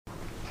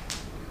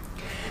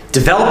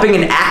Developing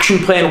an action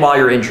plan while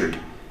you're injured.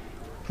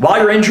 While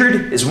you're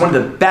injured is one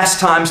of the best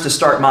times to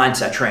start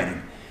mindset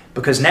training,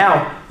 because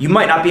now you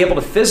might not be able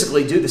to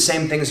physically do the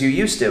same things you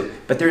used to,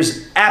 but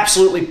there's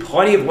absolutely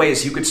plenty of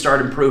ways you could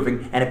start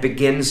improving, and it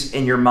begins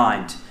in your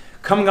mind.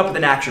 Coming up with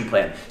an action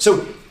plan.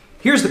 So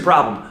here's the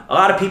problem. A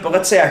lot of people,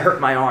 let's say I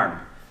hurt my arm.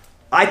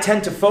 I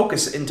tend to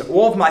focus into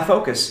all of my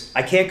focus.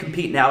 I can't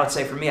compete now. Let's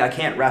say for me, I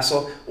can't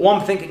wrestle. All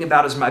I'm thinking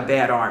about is my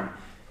bad arm.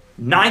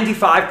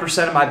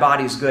 95% of my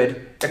body is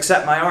good,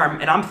 except my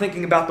arm, and I'm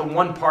thinking about the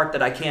one part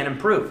that I can't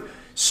improve.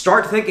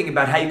 Start thinking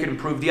about how you can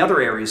improve the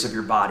other areas of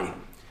your body,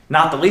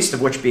 not the least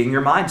of which being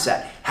your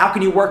mindset. How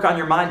can you work on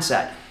your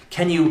mindset?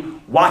 Can you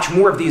watch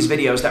more of these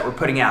videos that we're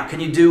putting out?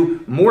 Can you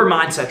do more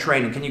mindset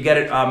training? Can you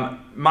get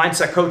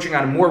mindset coaching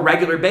on a more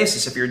regular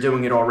basis if you're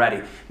doing it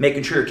already?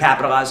 Making sure you're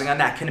capitalizing on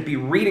that. Can it be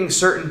reading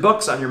certain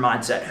books on your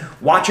mindset?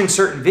 Watching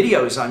certain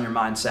videos on your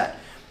mindset?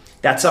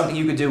 That's something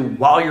you could do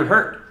while you're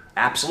hurt.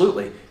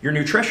 Absolutely. Your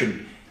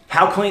nutrition.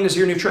 How clean is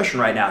your nutrition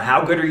right now?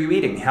 How good are you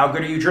eating? How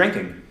good are you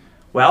drinking?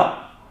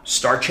 Well,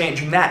 start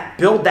changing that.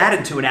 Build that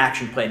into an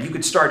action plan. You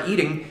could start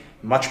eating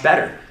much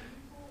better.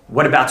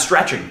 What about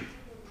stretching?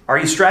 Are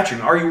you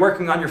stretching? Are you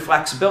working on your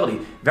flexibility?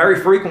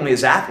 Very frequently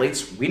as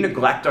athletes, we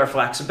neglect our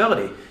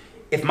flexibility.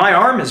 If my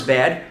arm is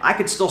bad, I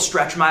could still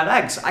stretch my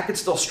legs. I could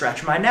still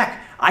stretch my neck.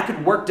 I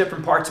could work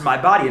different parts of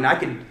my body, and I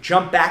could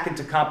jump back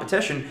into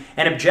competition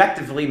and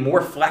objectively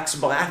more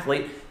flexible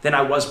athlete than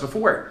I was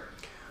before.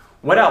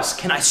 What else?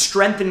 Can I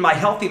strengthen my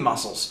healthy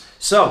muscles?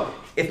 So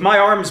if my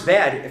arm is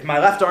bad, if my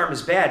left arm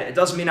is bad, it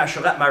doesn't mean I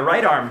should let my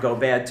right arm go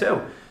bad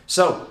too.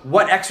 So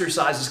what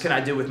exercises can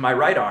I do with my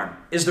right arm?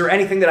 Is there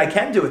anything that I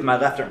can do with my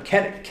left arm?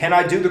 Can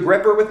I do the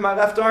gripper with my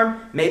left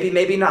arm? Maybe,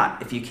 maybe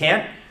not. If you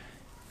can't,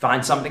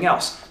 find something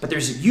else. But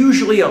there's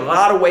usually a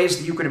lot of ways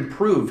that you can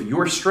improve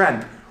your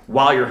strength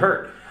while you're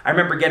hurt. I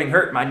remember getting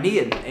hurt in my knee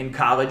in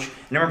college,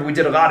 and I remember we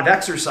did a lot of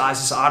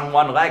exercises on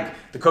one leg.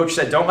 The coach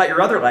said, don't let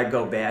your other leg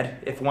go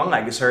bad if one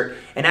leg is hurt.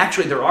 And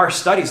actually, there are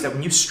studies that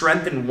when you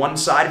strengthen one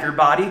side of your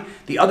body,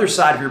 the other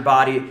side of your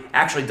body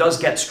actually does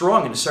get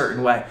strong in a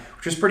certain way,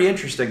 which is pretty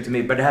interesting to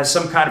me, but it has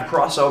some kind of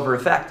crossover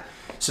effect.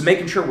 So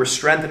making sure we're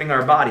strengthening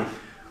our body.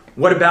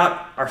 What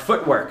about our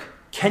footwork?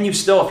 Can you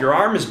still, if your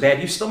arm is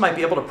bad, you still might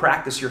be able to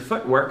practice your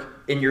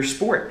footwork in your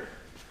sport.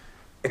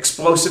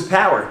 Explosive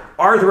power.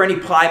 Are there any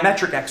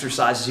plyometric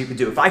exercises you could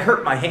do? If I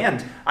hurt my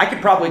hand, I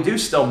could probably do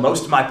still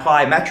most of my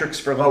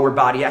plyometrics for lower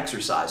body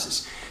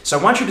exercises. So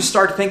I want you to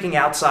start thinking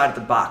outside of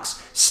the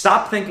box.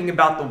 Stop thinking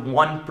about the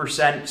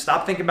 1%,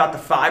 stop thinking about the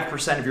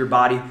 5% of your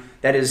body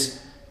that is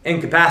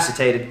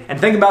incapacitated, and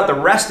think about the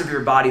rest of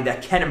your body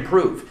that can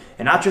improve.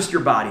 And not just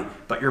your body,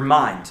 but your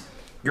mind,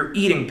 your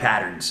eating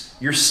patterns,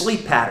 your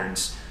sleep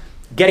patterns,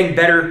 getting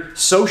better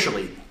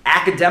socially,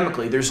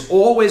 academically. There's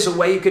always a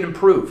way you can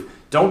improve.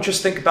 Don't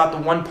just think about the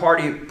one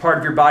part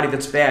of your body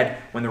that's bad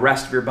when the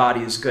rest of your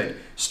body is good.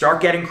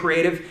 Start getting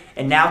creative,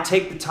 and now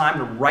take the time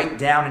to write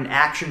down an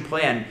action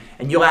plan,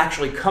 and you'll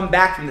actually come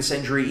back from this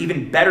injury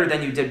even better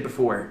than you did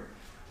before.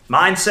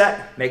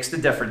 Mindset makes the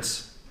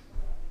difference.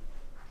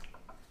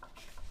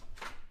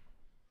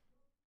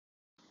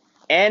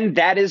 And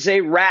that is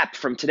a wrap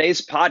from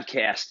today's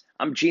podcast.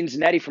 I'm Gene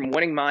Zanetti from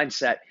Winning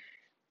Mindset.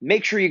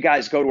 Make sure you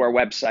guys go to our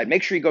website.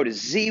 Make sure you go to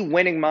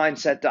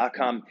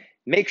zwinningmindset.com.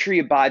 Make sure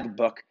you buy the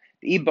book.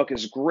 The ebook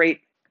is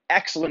great,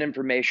 excellent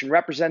information,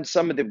 represents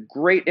some of the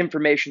great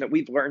information that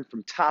we've learned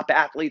from top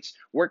athletes,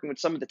 working with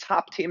some of the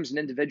top teams and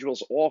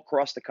individuals all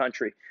across the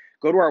country.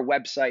 Go to our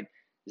website,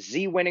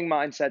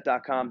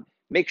 zwinningmindset.com.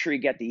 Make sure you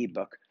get the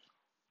ebook.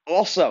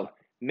 Also,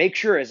 make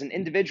sure as an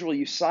individual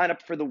you sign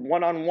up for the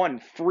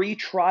one-on-one free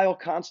trial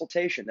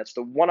consultation. That's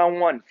the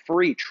one-on-one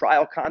free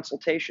trial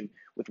consultation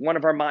with one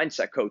of our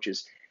mindset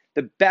coaches.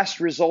 The best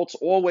results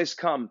always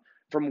come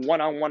from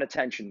one-on-one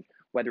attention,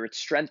 whether it's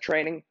strength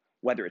training,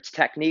 whether it's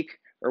technique,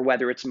 or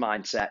whether it's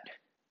mindset.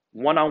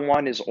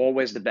 One-on-one is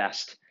always the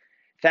best.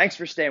 Thanks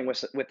for staying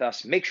with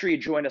us. Make sure you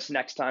join us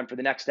next time for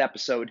the next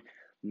episode.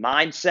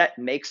 Mindset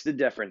makes the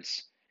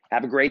difference.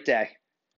 Have a great day.